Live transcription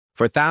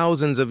For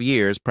thousands of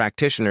years,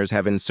 practitioners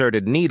have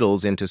inserted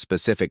needles into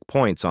specific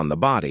points on the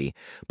body,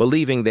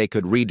 believing they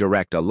could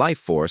redirect a life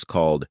force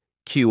called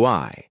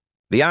QI.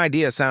 The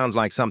idea sounds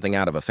like something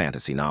out of a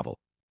fantasy novel.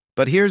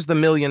 But here's the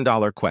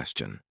million-dollar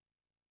question.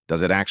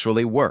 Does it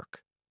actually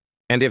work?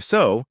 And if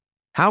so,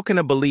 how can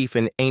a belief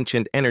in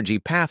ancient energy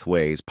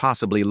pathways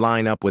possibly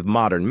line up with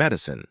modern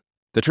medicine?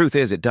 The truth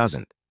is, it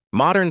doesn't.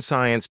 Modern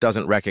science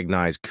doesn't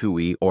recognize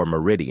QI or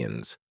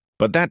meridians.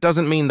 But that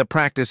doesn't mean the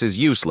practice is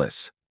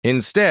useless.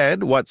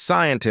 Instead, what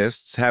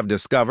scientists have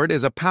discovered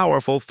is a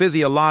powerful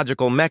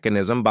physiological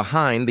mechanism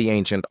behind the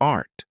ancient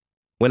art.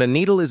 When a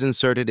needle is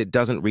inserted, it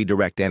doesn't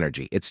redirect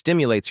energy. It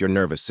stimulates your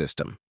nervous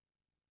system.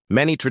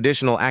 Many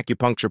traditional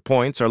acupuncture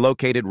points are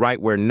located right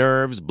where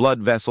nerves,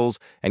 blood vessels,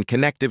 and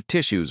connective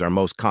tissues are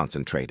most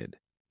concentrated.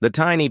 The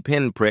tiny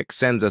pinprick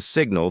sends a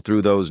signal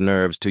through those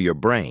nerves to your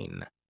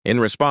brain.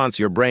 In response,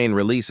 your brain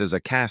releases a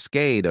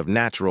cascade of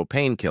natural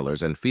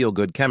painkillers and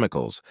feel-good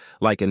chemicals,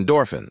 like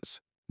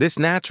endorphins. This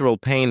natural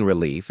pain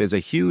relief is a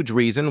huge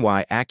reason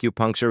why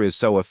acupuncture is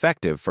so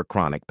effective for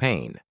chronic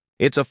pain.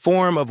 It's a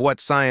form of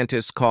what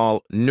scientists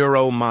call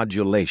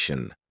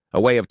neuromodulation, a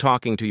way of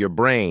talking to your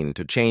brain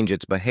to change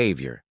its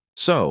behavior.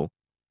 So,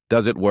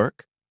 does it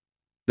work?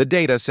 The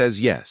data says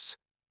yes,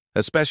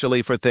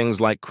 especially for things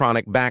like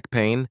chronic back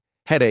pain,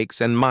 headaches,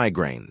 and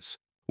migraines.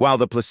 While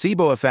the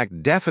placebo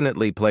effect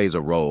definitely plays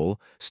a role,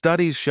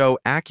 studies show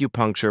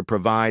acupuncture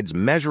provides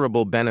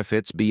measurable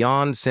benefits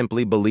beyond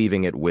simply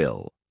believing it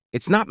will.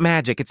 It's not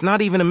magic, it's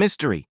not even a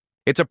mystery.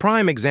 It's a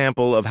prime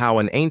example of how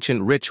an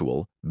ancient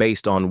ritual,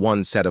 based on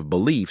one set of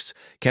beliefs,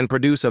 can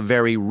produce a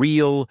very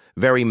real,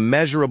 very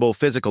measurable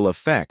physical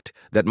effect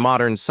that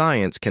modern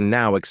science can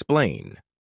now explain.